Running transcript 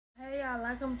y'all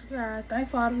like them subscribe.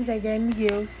 Thanks for all the people that gave me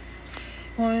gifts.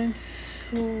 1,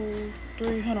 2,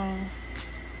 3. Hold on.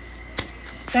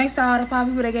 Thanks to all the 5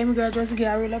 people that gave me girl dress gift.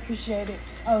 I really appreciate it.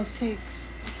 Oh, 6.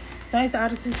 Thanks to all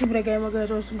the 6 people that gave me girl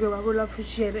dress gift. I really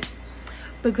appreciate it.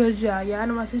 Because y'all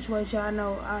know my situation. Y'all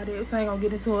know all that. So I ain't gonna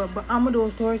get into it. But I'm gonna do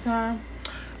a story time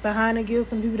behind the gifts.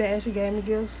 Some people that actually gave me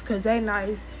gifts. Cause they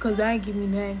nice. Cause they ain't give me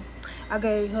nothing. I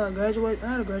gave her a graduate.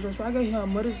 Not a graduation. I gave her a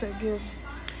Mother's Day gift.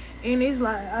 And it's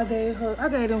like I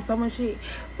gave them so much shit.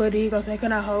 But then he gonna say,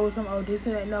 can I hold some? Oh, this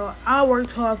and that. No, I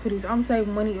worked hard for this. I'm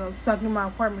saving money up so I can get my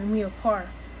apartment, me a car.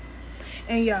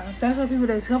 And yeah, that's why people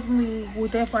that's helping me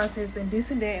with that process and this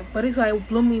and that. But it's like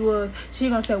blew me was she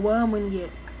gonna say, well, her money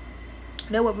yet.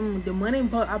 That was the money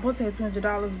I supposed to have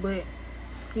 $200, but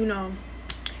you know,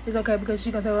 it's okay because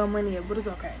she gonna say, well, her money yet, but it's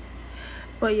okay.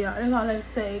 But yeah, that's all I have to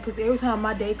say. Because every time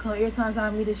my day comes, every time it's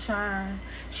time for me to shine,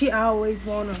 she always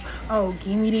wanna, oh,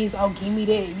 give me this, oh, give me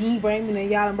that. You ain't bring me that.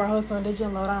 Y'all done brought her son, they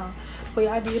just low down. But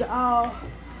yeah, I did it all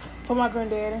for my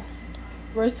granddaddy.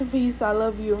 Rest in peace, I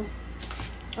love you.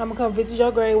 I'm gonna come visit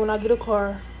your grave when I get a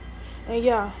car. And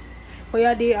yeah, but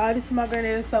y'all did all this for my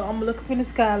granddaddy. So I'm gonna look up in the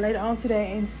sky later on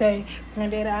today and say,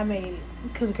 granddaddy, I made it.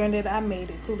 Because granddaddy, I made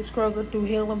it. Through the struggle, through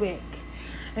hell and back.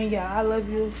 And yeah, I love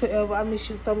you forever. I miss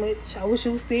you so much. I wish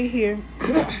you was still here.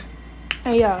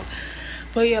 And yeah,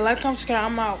 but yeah, like, comment,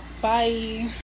 subscribe. I'm out. Bye.